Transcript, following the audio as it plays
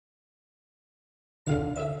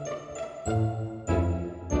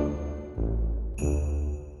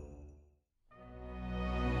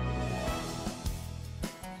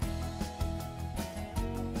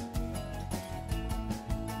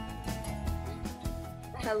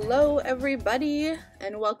Hello everybody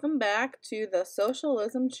and welcome back to the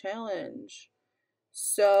Socialism Challenge.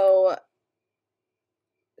 So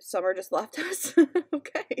Summer just left us.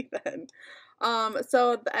 Okay then.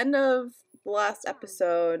 So at the end of the last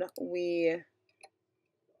episode we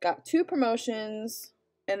got 2 promotions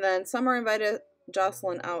and then Summer invited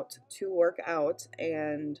Jocelyn out to work out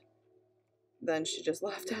and then she just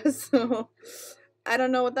left us. So I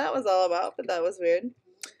don't know what that was all about, but that was weird.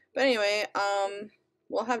 But anyway,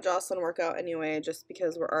 we'll have Jocelyn work out anyway, just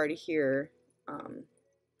because we're already here.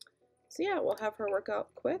 So yeah, we'll have her work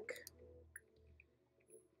out quick.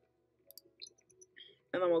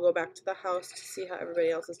 And then we'll go back to the house to see how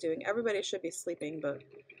everybody else is doing. Everybody should be sleeping, but,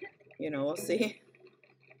 you know, we'll see.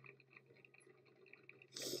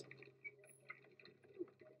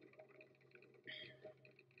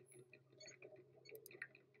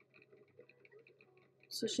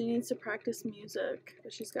 So she needs to practice music,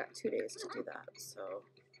 but she's got 2 days to do that, so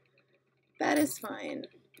that is fine.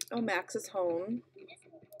 Oh, Max is home.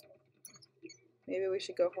 Maybe we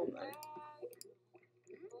should go home then.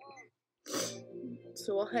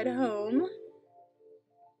 So we'll head home.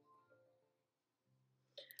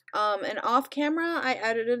 And off camera, I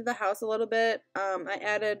edited the house a little bit.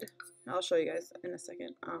 I'll show you guys in a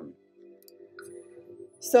second.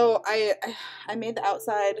 So I made the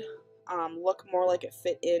outside look more like it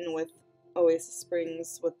fit in with Oasis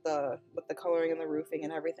Springs with the coloring and the roofing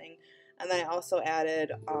and everything. And then I also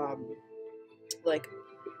added like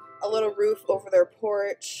a little roof over their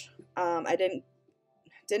porch. I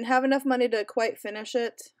didn't have enough money to quite finish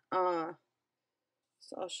it. So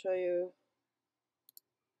I'll show you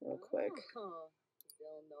real quick.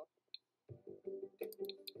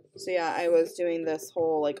 So yeah, I was doing this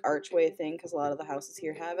whole like archway thing because a lot of the houses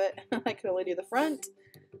here have it. I could only do the front,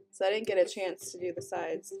 so I didn't get a chance to do the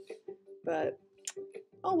sides. But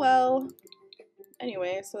oh well.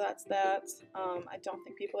 Anyway, so that's that. I don't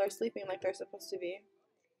think people are sleeping like they're supposed to be.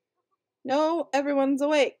 No, everyone's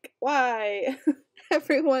awake. Why?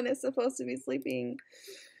 Everyone is supposed to be sleeping.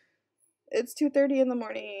 It's 2:30 in the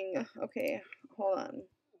morning. Okay, hold on.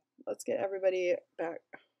 Let's get everybody back.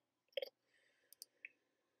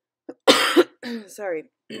 Sorry.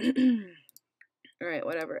 Alright,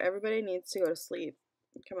 whatever. Everybody needs to go to sleep.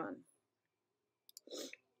 Come on.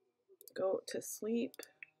 Go to sleep.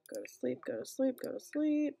 Go to sleep. Go to sleep. Go to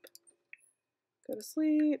sleep. Go to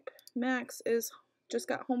sleep. Max just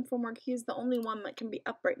got home from work. He's the only one that can be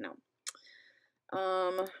up right now.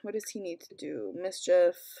 What does he need to do?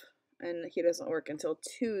 Mischief. And he doesn't work until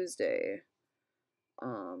Tuesday.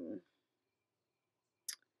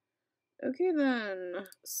 Okay then,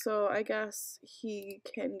 so I guess he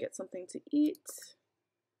can get something to eat.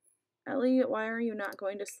 Ellie, why are you not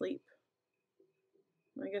going to sleep?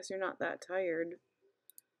 I guess you're not that tired.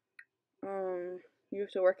 You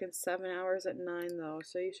have to work in 7 hours at 9 though,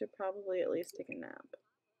 so you should probably at least take a nap.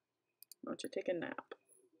 Why don't you take a nap?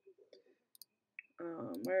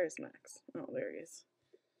 Where is Max? Oh, there he is.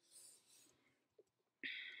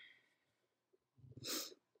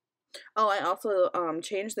 Oh, I also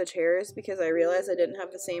changed the chairs because I realized I didn't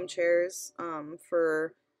have the same chairs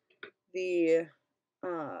for the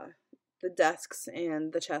desks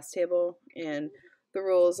and the chess table, and the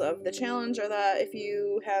rules of the challenge are that if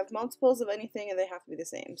you have multiples of anything, they have to be the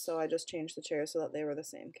same. So I just changed the chairs so that they were the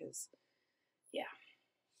same because, yeah.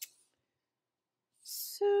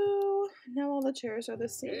 So now all the chairs are the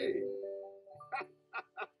same.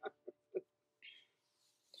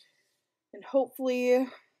 And hopefully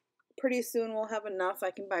pretty soon we'll have enough. I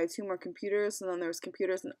can buy 2 more computers, and then there's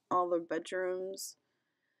computers in all the bedrooms.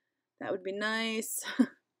 That would be nice.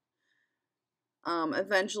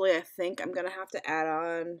 Eventually I think I'm gonna have to add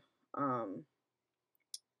on, I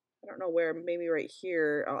don't know where, maybe right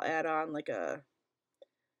here, I'll add on like a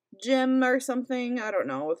gym or something. I don't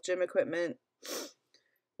know, with gym equipment.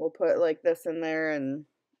 We'll put like this in there and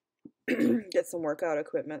get some workout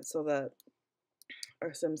equipment so that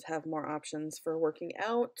our Sims have more options for working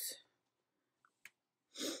out.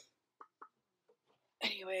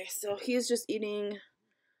 Anyway, so he's just eating.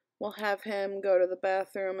 We'll have him go to the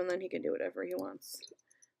bathroom and then he can do whatever he wants.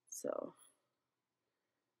 So,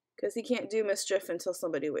 because he can't do mischief until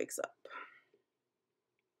somebody wakes up.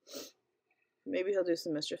 Maybe he'll do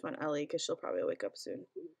some mischief on Ellie because she'll probably wake up soon.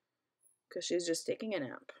 Because she's just taking a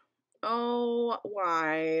nap. Oh,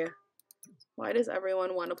 why? Why does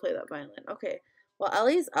everyone want to play that violin? Okay, well,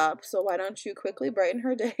 Ellie's up, so why don't you quickly brighten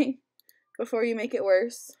her day before you make it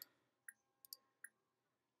worse?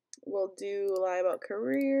 We'll do lie about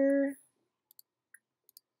career.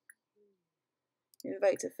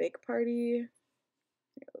 Invite to fake party.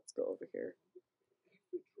 Yeah, let's go over here.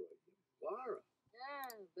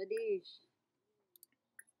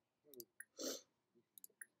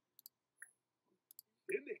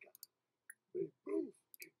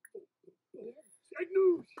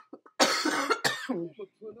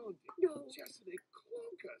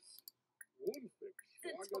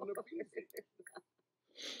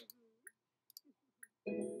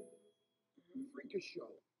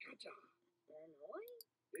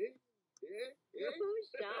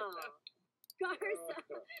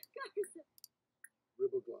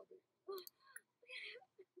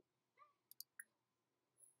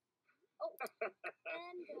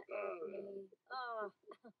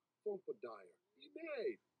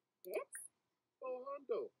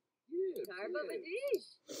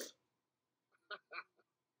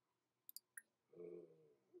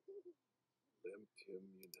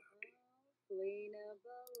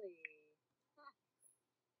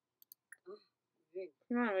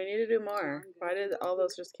 Come on, we need to do more. Why did all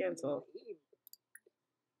those just cancel?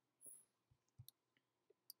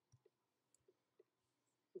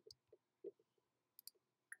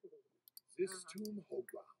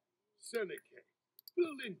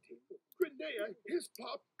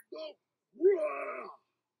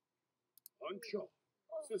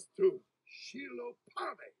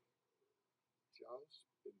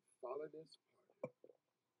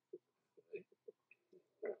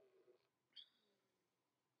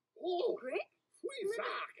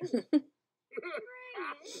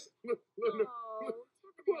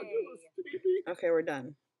 Okay, we're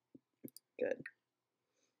done. Good.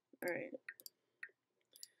 Alright.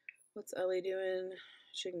 What's Ellie doing?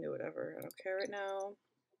 She can do whatever. I don't care right now.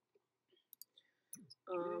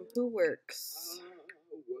 Who works?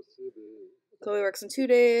 Chloe works in 2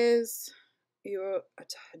 days.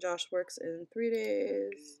 Josh works in 3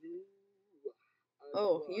 days.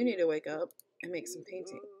 Oh, you need to wake up and make some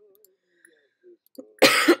painting.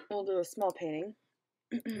 We'll do a small painting.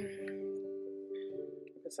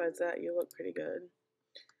 Besides that, you look pretty good.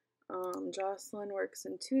 Jocelyn works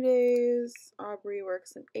in 2 days. Aubrey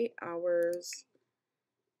works in 8 hours.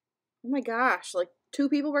 Oh my gosh, like 2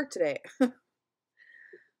 people work today.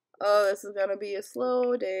 Oh, this is gonna be a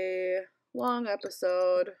slow day. Long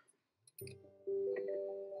episode.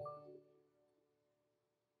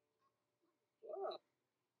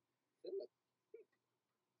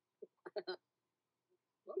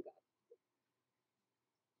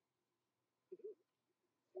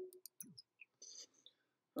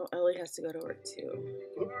 Oh, Ellie has to go to work too.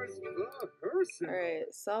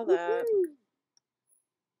 Alright, sell that.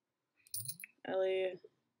 Ellie's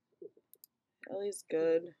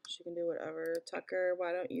good. She can do whatever. Tucker,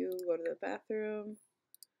 why don't you go to the bathroom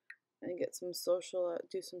and get some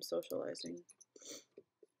do some socializing.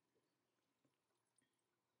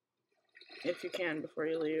 If you can before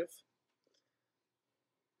you leave.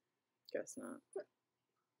 Guess not.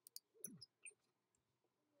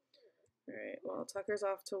 Alright, well, Tucker's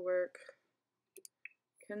off to work.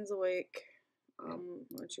 Ken's awake. Why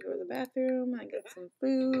don't you go to the bathroom and get some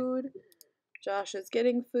food? Josh is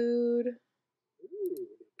getting food.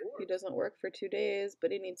 He doesn't work for 2 days,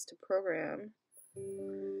 but he needs to program.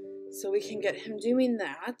 So we can get him doing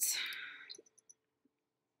that.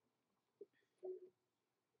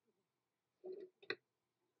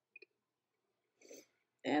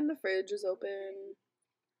 And the fridge is open.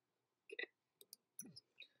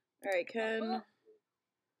 Alright, Ken.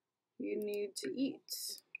 You need to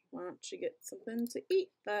eat. Why don't you get something to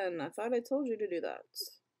eat then? I thought I told you to do that.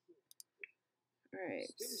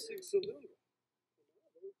 Alright.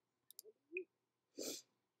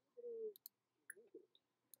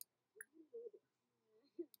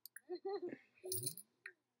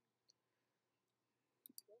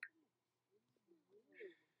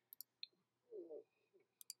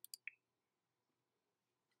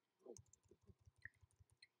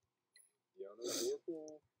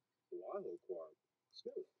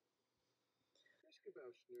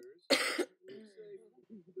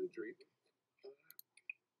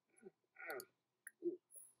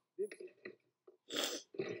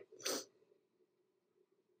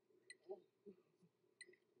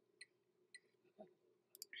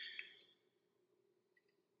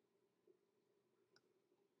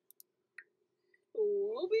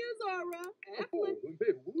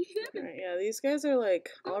 Alright, yeah, these guys are like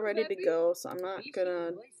all ready to go, so I'm not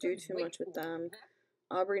gonna do too much with them.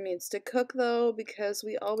 Aubrey needs to cook though, because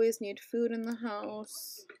we always need food in the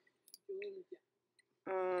house.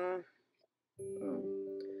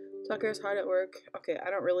 Tucker's hard at work. Okay, I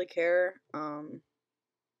don't really care. Oh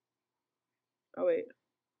wait.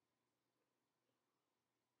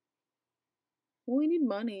 Well, we need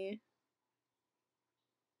money.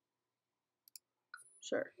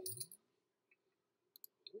 Sure.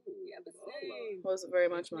 Wasn't very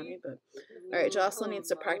much money, but alright, Jocelyn needs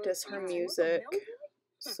to practice her music.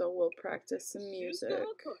 So we'll practice some music.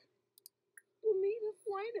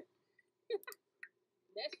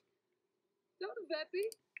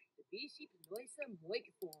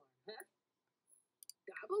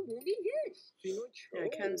 Yeah,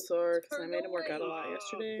 Ken's sore because I made him work out a lot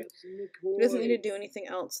yesterday. He doesn't need to do anything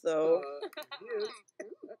else though.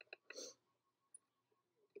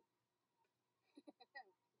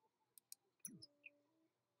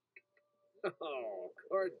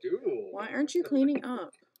 Why aren't you cleaning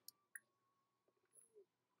up?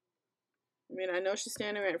 I mean, I know she's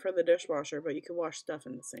standing right in front of the dishwasher, but you could wash stuff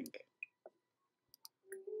in the sink.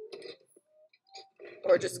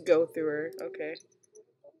 Or just go through her. Okay.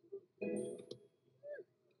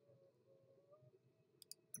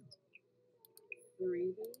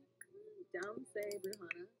 Breathing down, say,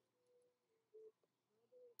 Brianna.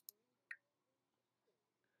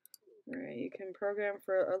 Alright, you can program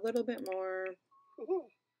for a little bit more.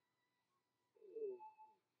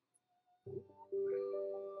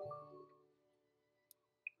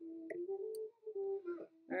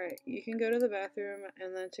 Alright, you can go to the bathroom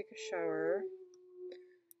and then take a shower.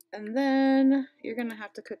 And then you're gonna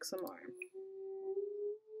have to cook some more.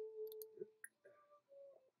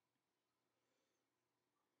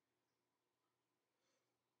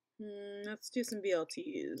 Let's do some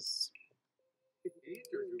BLTs.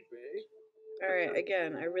 Alright,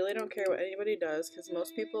 again, I really don't care what anybody does because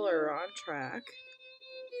most people are on track.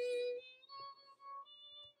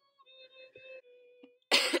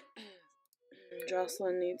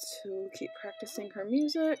 Jocelyn needs to keep practicing her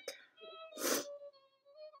music.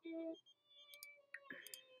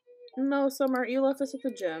 No, Summer, you left us at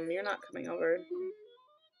the gym. You're not coming over.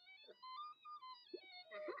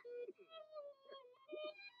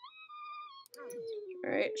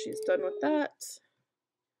 Alright, she's done with that.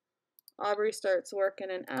 Aubrey starts work in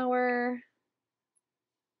an hour.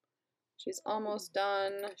 She's almost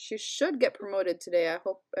done. She should get promoted today. I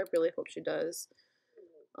really hope she does.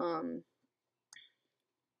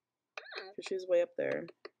 Cause she's way up there.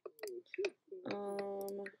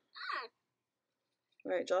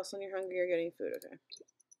 Alright, Jocelyn, you're hungry, you're getting food, okay.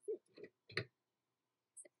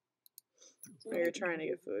 Or you're trying to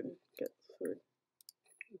get food. Get food.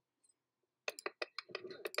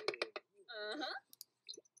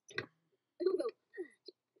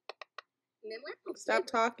 Stop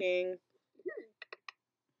talking.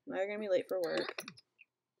 Now you're gonna be late for work.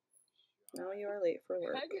 Now you are late for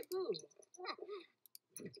work.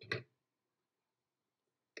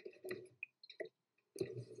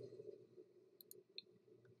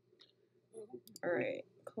 Alright,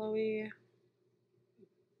 Chloe,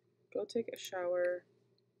 go take a shower.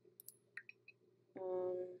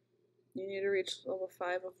 You need to reach level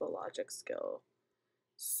 5 of the logic skill.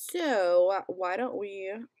 So, why don't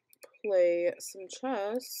we play some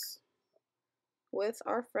chess with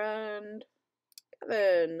our friend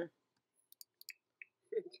Kevin?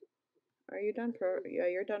 Are you done yeah,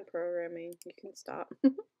 you're done programming. You can stop.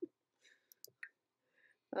 Go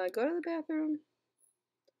to the bathroom.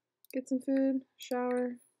 Get some food.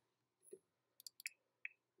 Shower.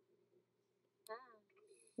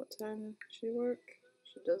 What time does she work?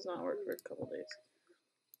 She does not work for a couple days.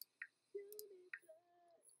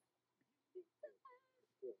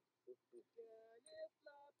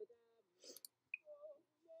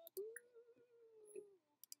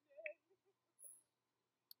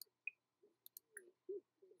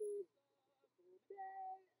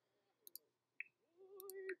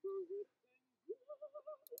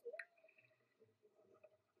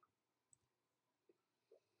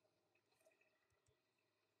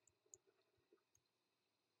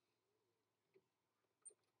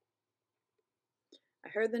 I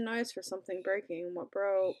heard the noise for something breaking. What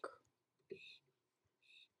broke?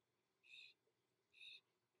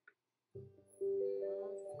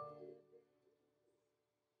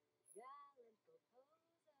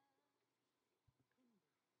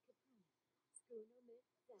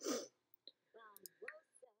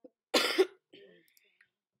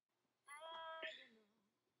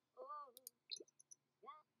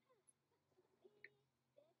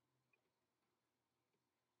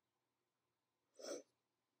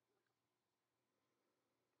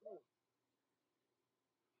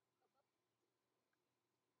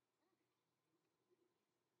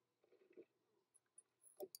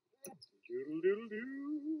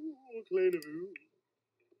 Doodle-doodle-doo, Clanavoo.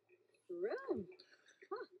 Room.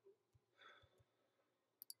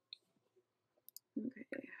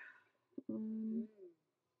 Okay.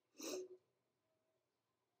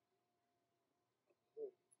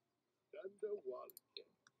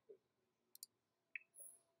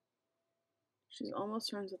 She's almost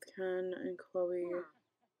friends with Ken and Chloe.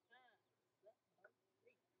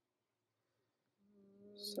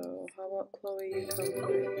 So how about Chloe come?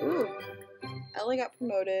 Ooh, Ellie got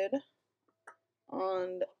promoted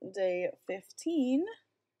on day 15.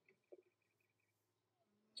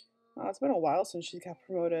 Wow, it's been a while since she got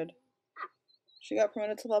promoted. She got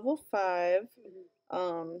promoted to level 5.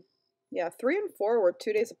 Yeah, 3 and 4 were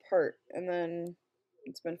 2 days apart, and then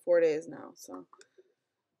it's been 4 days now. So,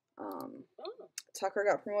 Tucker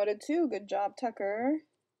got promoted too. Good job, Tucker.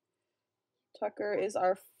 Tucker is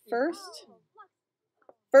our first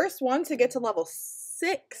one to get to level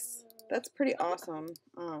 6. That's pretty awesome.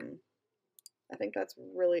 I think that's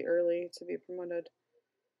really early to be promoted.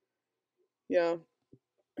 Yeah.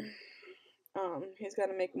 He's got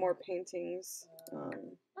to make more paintings.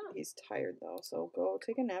 He's tired though, so go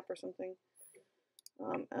take a nap or something.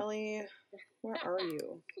 Ellie, where are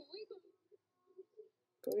you?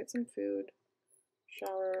 Go get some food,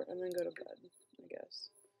 shower, and then go to bed, I guess.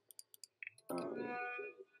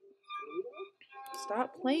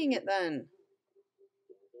 Stop playing it then.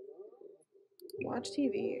 Watch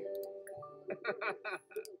TV.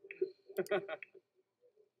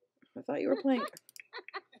 I thought you were playing.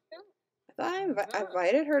 I thought I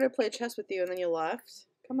invited her to play chess with you and then you left.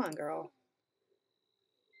 Come on, girl.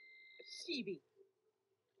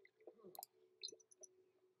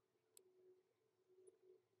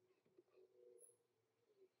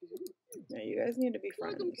 Yeah, you guys need to be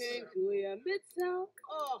friends.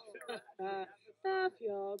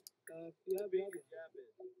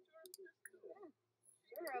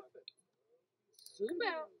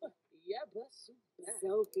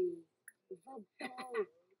 Sophie.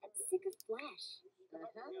 Sick of flash.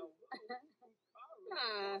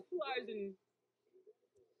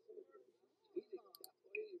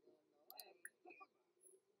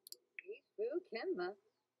 Fu Kimba.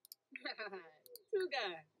 Tuga.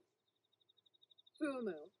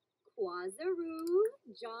 Fumu. Quazaru.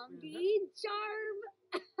 Jongi. Jarb.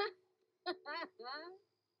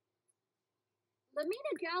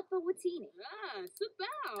 Lamina Galpa Watini.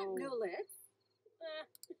 Sabao. Nulitz.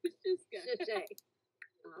 Shishay.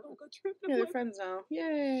 Yeah, they're friends now.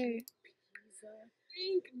 Yay.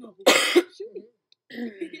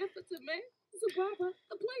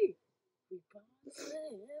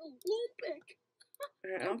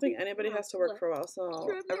 I don't think anybody has to work for a while, so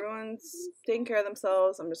everyone's taking care of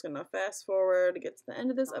themselves. I'm just gonna fast forward to get to the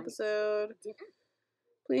end of this episode.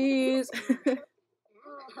 Please.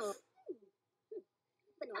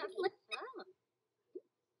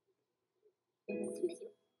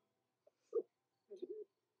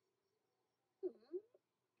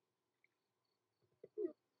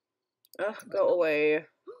 Ugh, go away.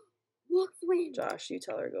 Josh, you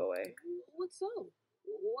tell her go away. What's so?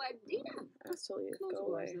 What Dina? Ask to leave. Go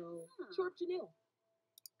away. Sharp Janelle.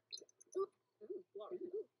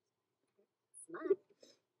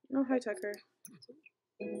 Oh, hi, Tucker.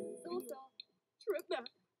 Tripna.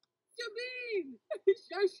 Jabin.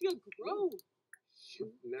 Shashia Grow.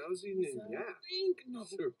 Nowsy Ninja.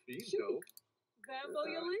 Serpido. Bambo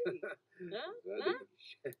Yali.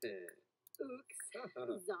 Ooks.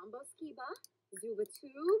 Zombo Skiba. Zuba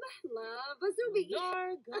Tube. Lava Zubi.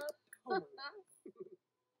 Narga.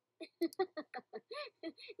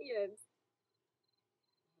 Yes.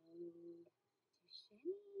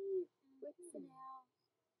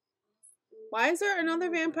 Why is there another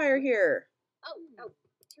vampire here? Oh.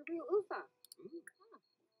 Taru Ufa.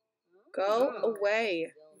 Go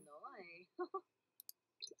away.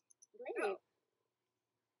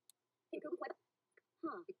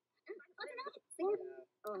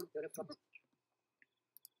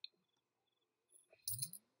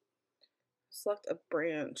 Select a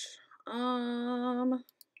branch.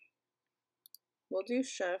 We'll do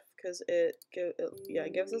chef because it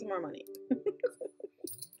gives us more money.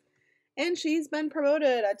 And she's been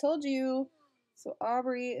promoted. I told you. So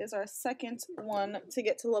Aubrey is our second one to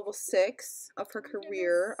get to level 6 of her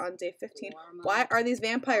career on day 15. Why are these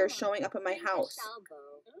vampires showing up at my house?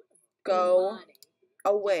 Go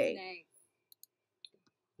away.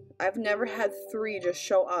 I've never had 3 just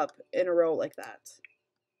show up in a row like that.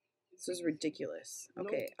 This is ridiculous.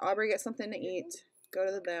 Okay, Aubrey, get something to eat. Go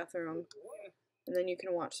to the bathroom. And then you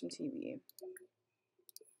can watch some TV.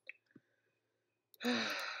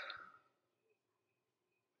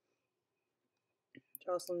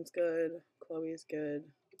 Jocelyn's good. Chloe's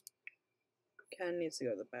good. Ken needs to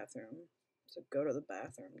go to the bathroom. So go to the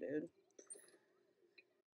bathroom, dude.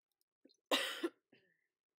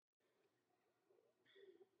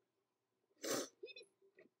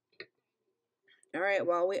 Alright,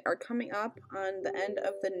 well, we are coming up on the end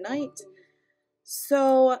of the night.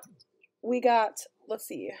 So, we got, let's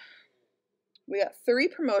see, we got 3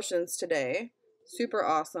 promotions today. Super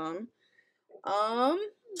awesome.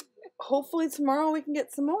 Hopefully tomorrow we can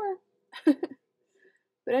get some more.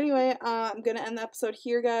 But anyway, I'm going to end the episode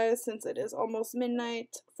here, guys, since it is almost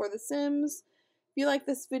midnight for The Sims. If you like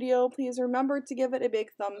this video, please remember to give it a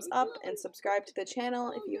big thumbs up and subscribe to the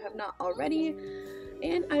channel if you have not already.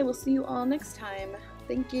 And I will see you all next time.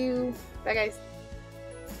 Thank you. Bye, guys.